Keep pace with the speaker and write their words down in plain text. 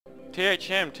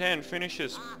THM10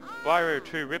 finishes Spyro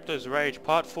 2 Ripto's Rage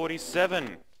Part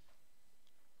 47.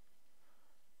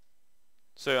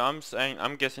 So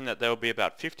I'm guessing that there will be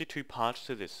about 52 parts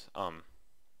to this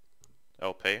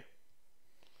LP.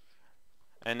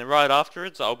 And then right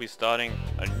afterwards I'll be starting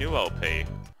a new LP.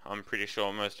 I'm pretty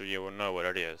sure most of you will know what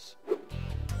it is,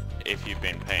 if you've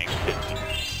been paying attention.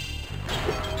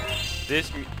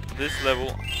 This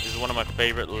level is one of my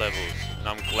favorite levels, and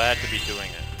I'm glad to be doing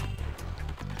it.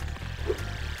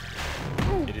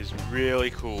 It is really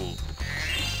cool.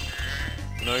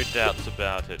 No doubts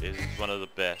about it. It is one of the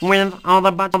best. With all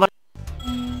the buttons.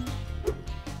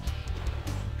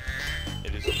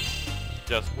 It is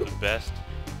just the best.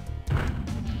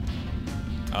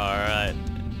 Alright.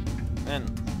 And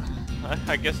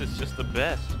I guess it's just the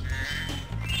best.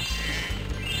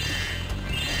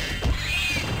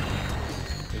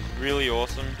 It's really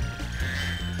awesome.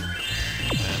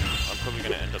 And I'm probably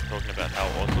going to end up talking about how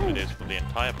awesome it is for the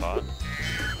entire part.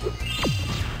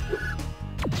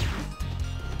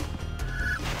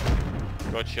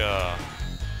 Gotcha.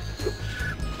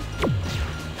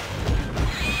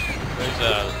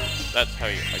 That's how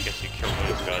I guess you kill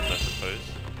those guys, I suppose.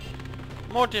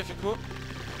 More difficult.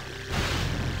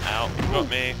 Ow, got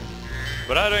me.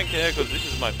 But I don't care, because this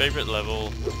is my favorite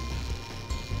level.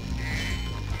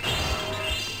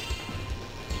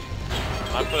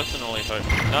 I personally hope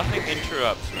nothing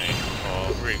interrupts me.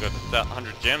 Oh, we got that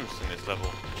 100 gems in this level.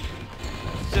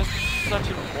 It's just such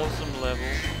an awesome level.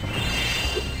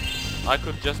 I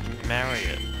could just marry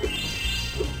it.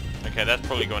 Okay, that's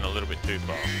probably going a little bit too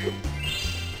far.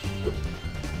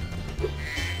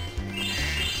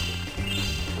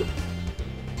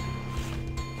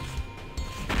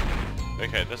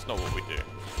 Okay, that's not what we do.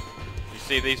 You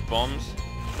see these bombs?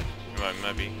 Right,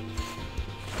 maybe.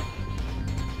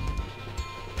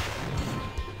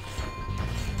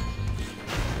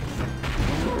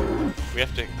 We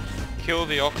have to kill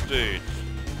the ox dude.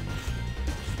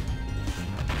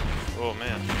 Oh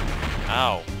man.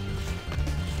 Ow.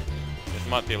 This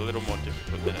might be a little more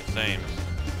difficult than it seems.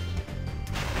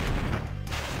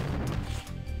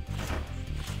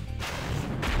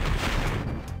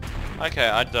 Okay,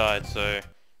 I died, so...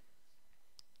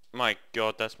 My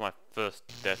god, that's my first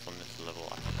death on this level.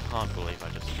 I can't believe I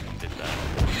just did that.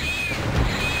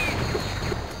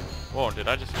 Whoa, did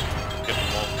I just get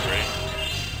them all three?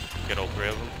 Get all three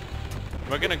of them?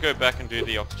 We're gonna go back and do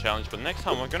the Ox Challenge, but next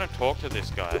time we're gonna talk to this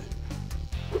guy.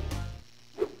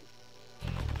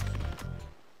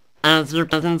 As you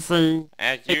can see,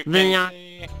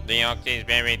 the Ox is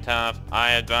very tough.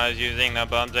 I advise using the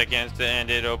bombs against it, and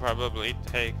it'll probably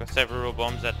take several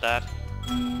bombs at that.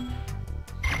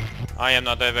 I am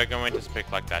not ever going to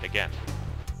speak like that again.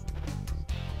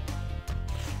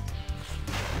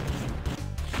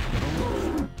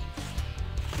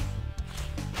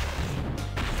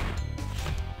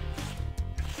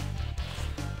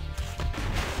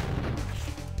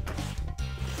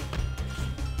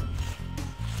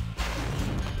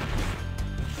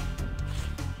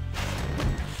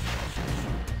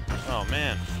 Oh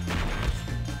man.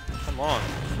 Come on.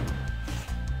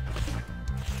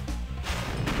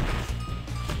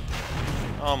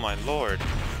 Oh my lord.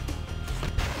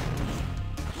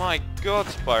 My god,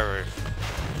 Spyro.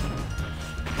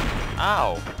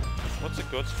 Ow. What's a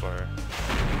good Spyro?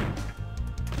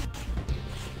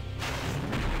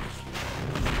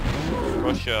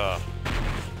 Russia.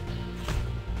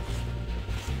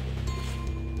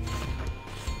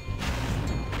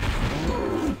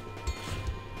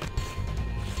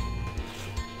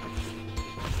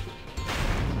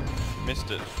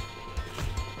 Missed it.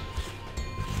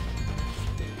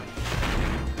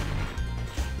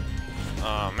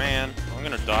 Oh man, I'm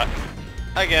gonna die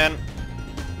again.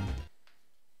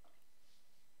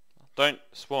 Don't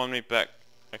spawn me back.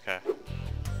 Okay.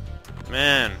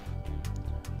 Man.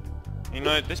 You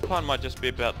know, this part might just be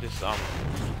about this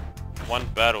one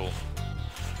battle.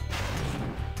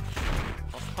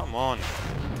 Oh, come on.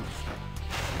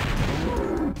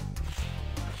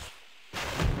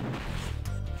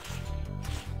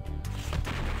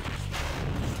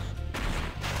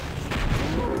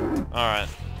 Alright.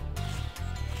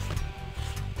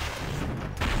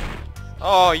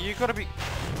 Oh, you gotta be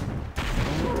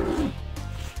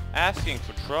asking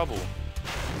for trouble.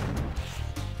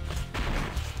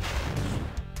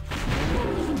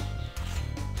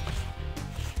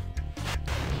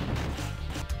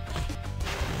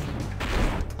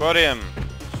 Got him.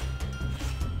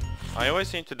 I always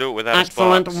seem to do it without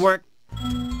excellent sparks. work.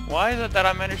 Why is it that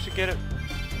I managed to get it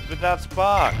without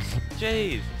sparks?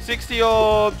 Jeez. 60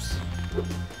 orbs!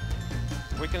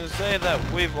 We can say that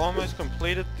we've almost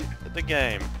completed the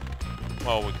game.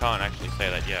 Well, we can't actually say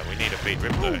that yet. We need to beat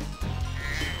Ripto.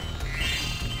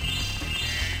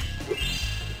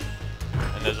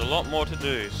 And there's a lot more to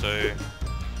do, so...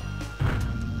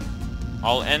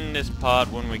 I'll end this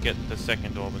part when we get the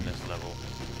second orb in this level.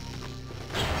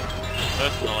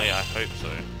 Personally, I hope so.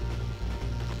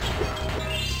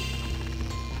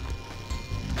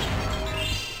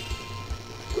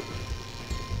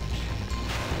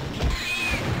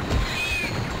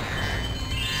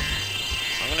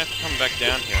 I'm gonna have to come back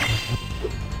down here.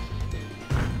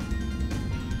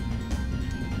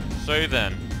 So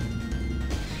then,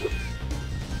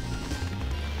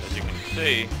 as you can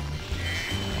see,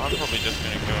 I'm probably just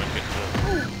gonna go and get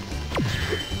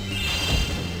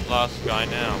the last guy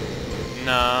now.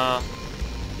 Nah,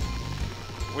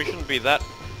 we shouldn't be that.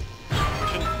 We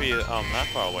shouldn't be that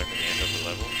far away from the end of the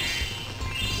level.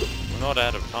 We're not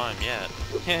out of time yet.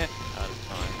 Out of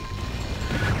time.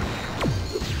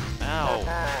 Ow!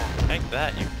 Take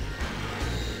that, you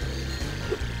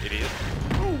idiot.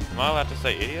 Am I allowed to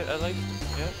say idiot at least?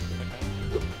 Yes?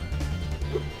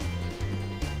 Okay.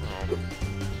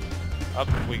 Oh. Up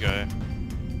we go.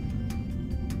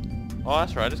 Oh,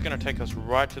 that's right, it's gonna take us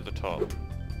right to the top.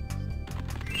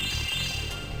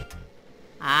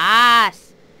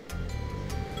 Ass.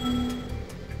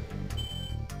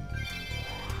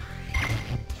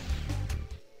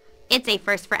 It's a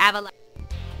first for Avalanche.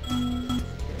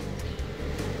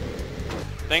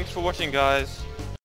 Thanks for watching, guys.